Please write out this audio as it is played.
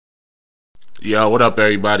Yo, what up,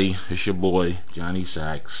 everybody? It's your boy Johnny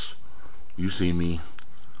Sachs. You see me.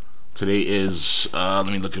 Today is let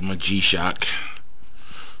me look at my G-Shock.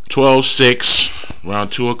 12/6,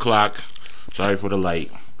 around 2 o'clock. Sorry for the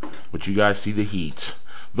light, but you guys see the heat.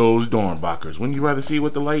 Those Doernbechers. Wouldn't you rather see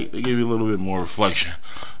with the light? They give you a little bit more reflection.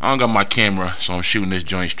 I don't got my camera, so I'm shooting this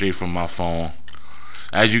joint straight from my phone.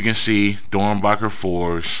 As you can see, Doernbecher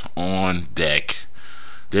 4s on deck.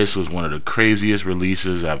 This was one of the craziest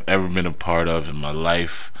releases I've ever been a part of in my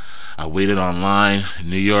life. I waited online in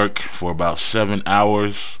New York for about 7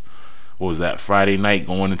 hours. What was that, Friday night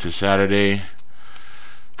going into Saturday?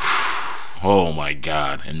 Oh my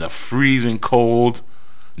God. In the freezing cold,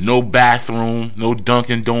 no bathroom, no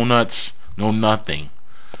Dunkin' Donuts, no nothing.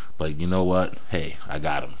 But you know what? Hey, I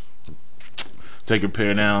got them. Take a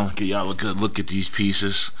pair now. Get y'all a good look at these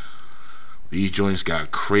pieces. These joints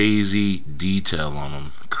got crazy detail on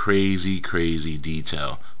them. Crazy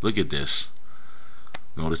detail. Look at this.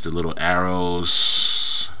 Notice the little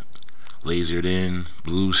arrows lasered in,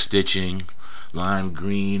 blue stitching, lime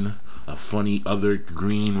green, a funny other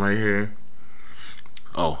green right here.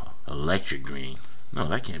 Oh, electric green. No,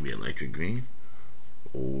 that can't be electric green.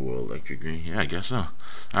 Oh, electric green. Yeah, I guess so.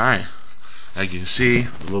 Alright. As you can see,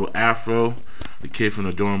 the little afro. The kid from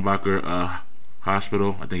the Doernbecher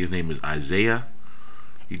hospital. I think his name is Isaiah.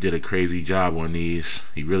 He did a crazy job on these.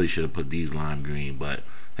 He really should have put these lime green, but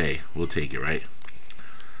hey, we'll take it, right?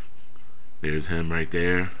 There's him right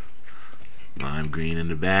there. Lime green in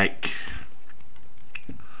the back.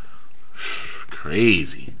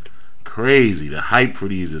 Crazy. The hype for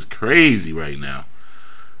these is crazy right now.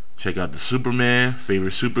 Check out the Superman,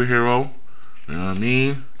 favorite superhero. You know what I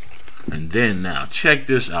mean? And then now, check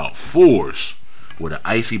this out. 4s with an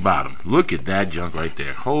icy bottom. Look at that junk right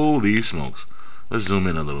there. Holy smokes. Let's zoom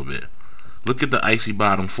in a little bit. Look at the icy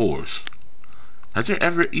bottom 4s. Has there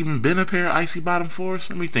ever even been a pair of icy bottom 4s?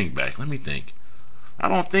 Let me think back. I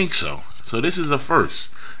don't think so. So this is a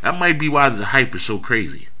first. That might be why the hype is so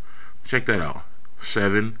crazy. Check that out.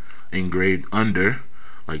 7 engraved under.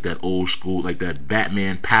 Like that old school, like that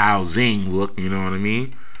Batman pow zing look. You know what I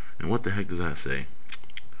mean? And what the heck does that say?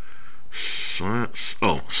 Oh,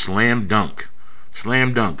 slam dunk.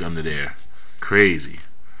 Slam dunk under there. Crazy.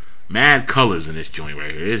 Mad colors in this joint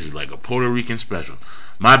right here. This is like a Puerto Rican special.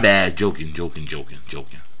 My bad. Joking. You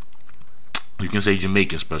can say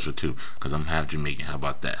Jamaican special too, because I'm half Jamaican. How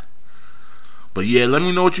about that? But yeah, let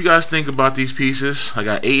me know what you guys think about these pieces. I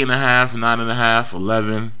got 8.5, 9.5,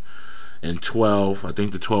 11, and 12. I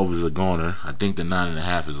think the 12 is a goner. I think the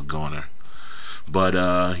 9.5 is a goner. But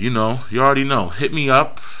you know, you already know. Hit me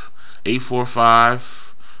up.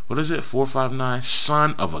 845, what is it? 459.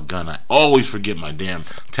 Son of a gun. I always forget my damn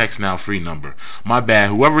text now free number. My bad.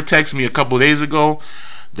 Whoever texted me a couple days ago,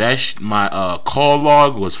 my call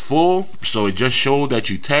log was full, so it just showed that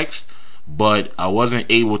you text, but I wasn't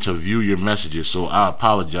able to view your messages, so I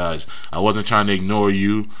apologize. I wasn't trying to ignore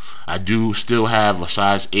you. I do still have a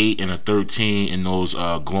size 8 and a 13 in those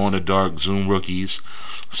glow-in-the-dark Zoom rookies.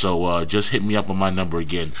 So just hit me up on my number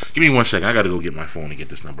again. Give me 1 second. I gotta go get my phone and get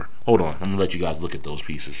this number. Hold on. I'm gonna let you guys look at those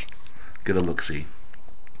pieces. Get a look-see.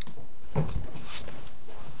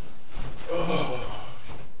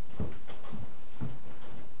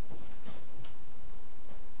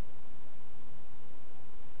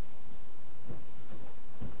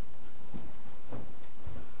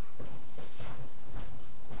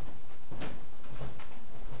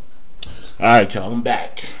 Alright, y'all, I'm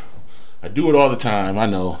back. I do it all the time, I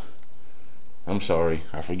know. I'm sorry,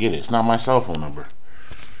 I forget it. It's not my cell phone number.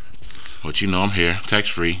 But you know I'm here,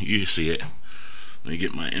 text free. You see it. Let me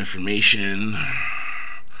get my information.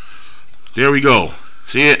 There we go.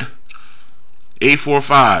 See it?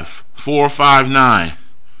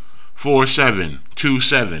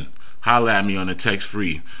 845-459-4727. Holla at me on the text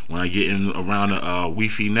free. When I get in around the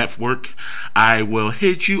Wi-Fi network, I will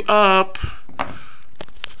hit you up.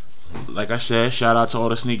 Like I said, shout out to all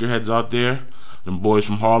the sneakerheads out there. Them boys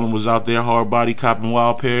from Harlem was out there, hard body copping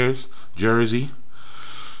wild pairs, Jersey.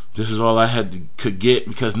 This is all I could get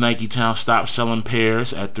because Nike Town stopped selling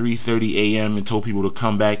pairs at 3:30 a.m. and told people to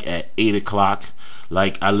come back at 8 o'clock.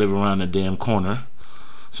 Like I live around the damn corner.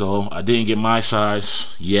 So I didn't get my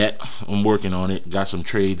size yet. I'm working on it. Got some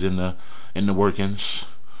trades in the workings.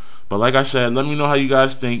 But like I said, let me know how you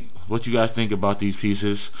guys think, what you guys think about these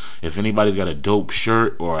pieces. If anybody's got a dope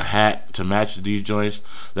shirt or a hat to match these joints,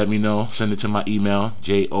 let me know. Send it to my email,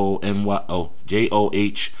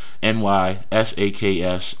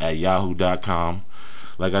 johnnysaks@yahoo.com.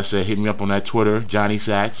 Like I said, hit me up on that Twitter, Johnny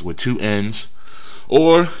Sachs with 2 N's.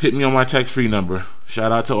 Or hit me on my text-free number.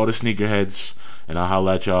 Shout out to all the sneakerheads, and I'll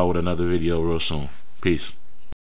holla at y'all with another video real soon. Peace.